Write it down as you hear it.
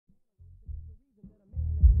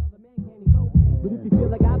But if you feel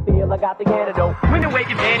like I feel, I got the antidote. When you wave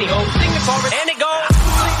your pantyhose, sing the chorus, and it goes.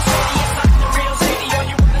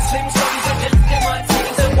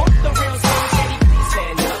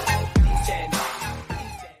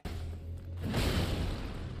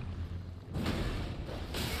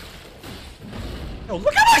 Yo,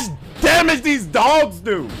 look how much damage these dogs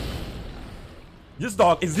do. This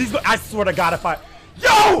dog is these. I swear to God, if I.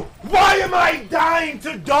 Yo, why am I dying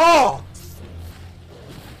to dogs?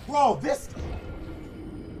 Bro, this.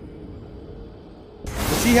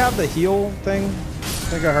 Does he have the heal thing? I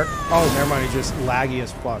think I heard. Oh, never mind. He's just laggy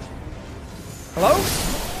as fuck. Hello?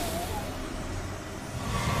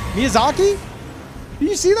 Miyazaki? Do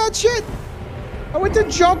you see that shit? I went to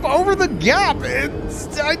jump over the gap and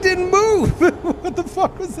I didn't move. What the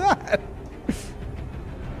fuck was that?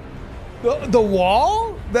 The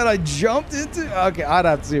wall that I jumped into? Okay, I'd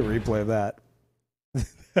have to see a replay of that.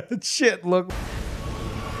 That shit looked.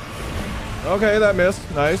 Okay, that missed.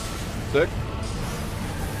 Nice. Sick.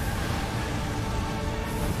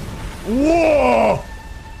 Whoa!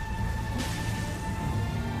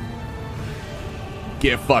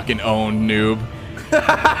 Get fucking owned, noob.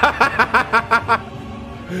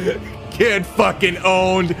 Get fucking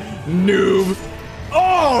owned, noob.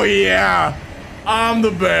 Oh yeah, I'm the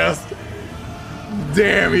best.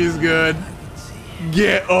 Damn, he's good.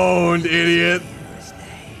 Get owned, idiot.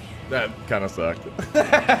 That kind of sucked.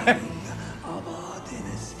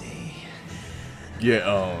 Get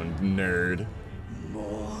owned, nerd.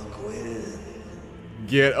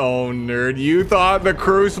 Get owned, nerd. You thought the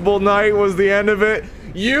Crucible Knight was the end of it?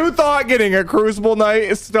 You thought getting a Crucible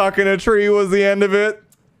Knight stuck in a tree was the end of it?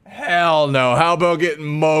 Hell no. How about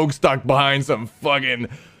getting Moog stuck behind some fucking...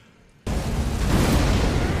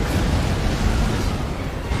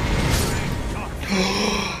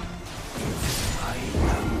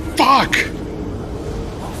 Fuck!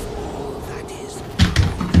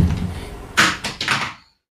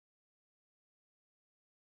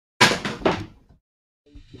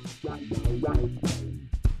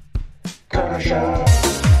 Crash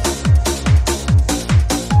out.